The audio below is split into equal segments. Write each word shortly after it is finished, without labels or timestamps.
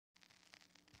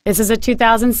This is a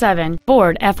 2007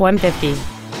 Ford F-150.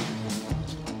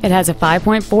 It has a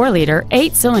 5.4-liter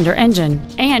 8-cylinder engine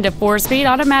and a 4-speed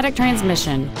automatic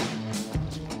transmission.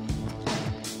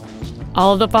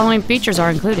 All of the following features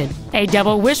are included: a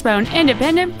double wishbone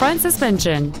independent front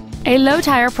suspension, a low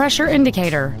tire pressure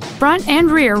indicator, front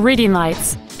and rear reading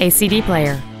lights, a CD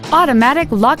player, automatic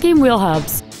locking wheel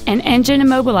hubs, an engine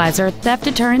immobilizer theft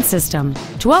deterrent system,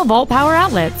 12-volt power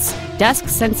outlets, dusk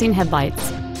sensing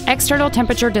headlights, external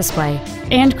temperature display,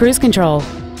 and cruise control.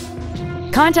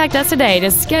 Contact us today to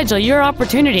schedule your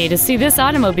opportunity to see this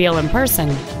automobile in person.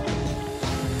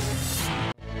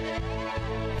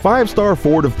 5-Star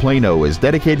Ford of Plano is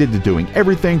dedicated to doing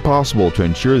everything possible to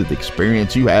ensure that the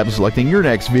experience you have selecting your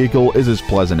next vehicle is as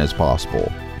pleasant as possible.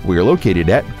 We are located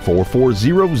at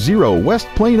 4400 West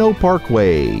Plano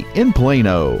Parkway in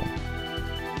Plano.